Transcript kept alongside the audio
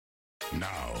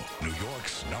Now, New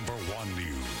York's #1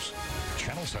 news.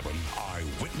 Channel 7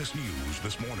 Eyewitness News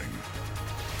this morning.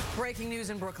 Breaking news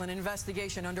in Brooklyn.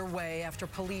 Investigation underway after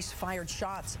police fired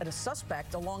shots at a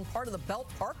suspect along part of the Belt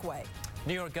Parkway.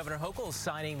 New York Governor Hochul is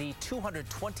signing the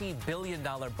 $220 billion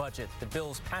budget. The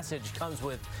bill's passage comes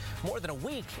with more than a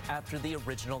week after the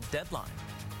original deadline.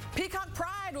 Peacock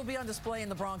Pride will be on display in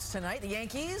the Bronx tonight. The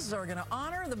Yankees are going to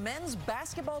honor the men's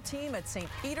basketball team at St.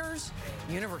 Peter's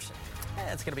University.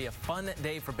 It's going to be a fun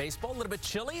day for baseball. A little bit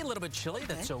chilly.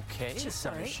 That's okay. The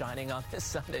sun is shining on this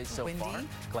Sunday so far.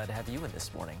 Glad to have you in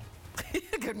this morning.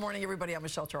 Good morning, everybody. I'm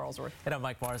Michelle Charlesworth. And I'm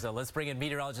Mike Marzo. Let's bring in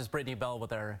meteorologist Brittany Bell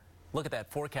with our look at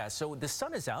that forecast. So the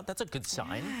sun is out. That's a good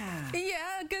sign.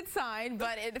 Yeah, good sign,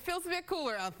 but it feels a bit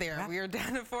cooler out there. We are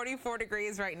down to 44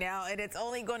 degrees right now, and it's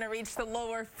only going to reach the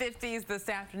lower 50s this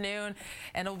afternoon,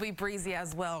 and it'll be breezy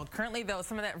as well. Currently, though,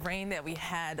 some of that rain that we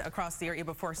had across the area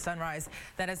before sunrise,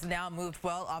 that has now moved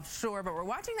well offshore, but we're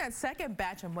watching that second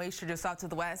batch of moisture just out to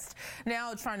the west,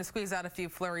 now trying to squeeze out a few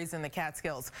flurries in the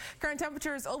Catskills. Current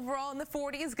temperatures overall in the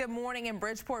 40s. Good morning in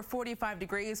Bridgeport, 45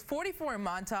 degrees, 44 in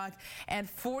Montauk, and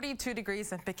 42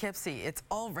 degrees in Poughkeepsie. It's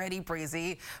already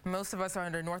breezy. Most of us are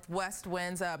under northwest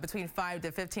winds between 5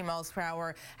 to 15 miles per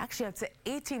hour, actually up to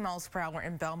 18 miles per hour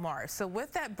in Belmar. So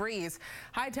with that breeze,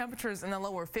 high temperatures in the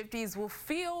lower 50s will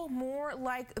feel more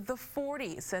like the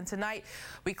 40s. And tonight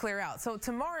we clear out. So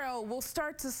tomorrow we'll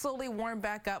start to slowly warm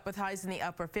back up with highs in the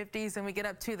upper 50s, and we get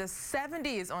up to the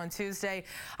 70s on Tuesday.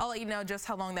 I'll let you know just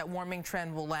how long that warming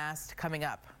trend will last coming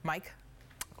up. Mike?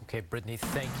 Okay, Brittany,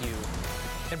 thank you.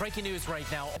 And breaking news right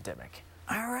now, pandemic.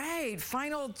 All right,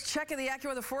 final check of the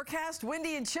AccuWeather forecast.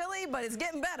 Windy and chilly, but it's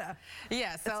getting better.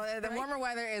 Yeah, so the warmer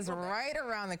weather is right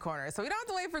around the corner. So we don't have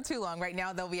to wait for too long. Right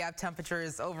now, though, we have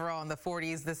temperatures overall in the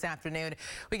 40s this afternoon.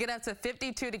 We get up to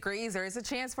 52 degrees. There is a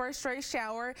chance for a stray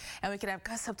shower, and we can have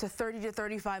gusts up to 30 to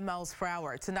 35 miles per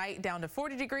hour. Tonight, down to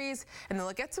 40 degrees. And then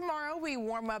look at tomorrow. We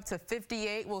warm up to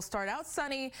 58. We'll start out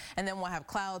sunny, and then we'll have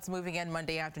clouds moving in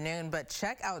Monday afternoon. But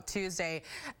check out Tuesday.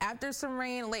 After some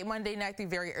rain late Monday night through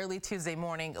very early Tuesday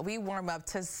morning, we warm up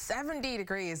to 70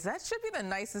 degrees. That should be the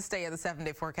nicest day of the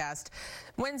 7-day forecast.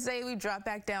 Wednesday, we drop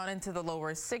back down into the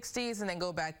lower 60s and then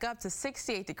go back up to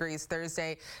 68 degrees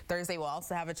Thursday. Thursday, we'll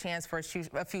also have a chance for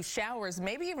a few showers,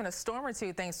 maybe even a storm or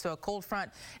two thanks to a cold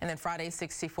front. And then Friday,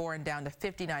 64 and down to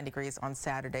 59 degrees on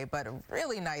Saturday. But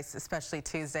really nice, especially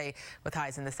Tuesday with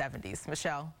highs in the 70s.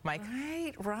 Michelle, Mike?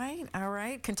 Right. All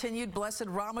right. Continued blessed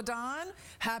Ramadan.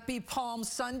 Happy Palm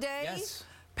Sunday. Yes.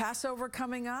 Passover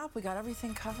coming up. We got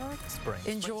everything covered. Spring.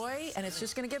 Enjoy, and it's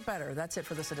just going to get better. That's it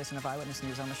for this edition of Eyewitness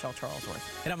News. I'm Michelle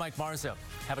Charlesworth. And I'm Mike Marzo.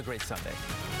 Have a great Sunday.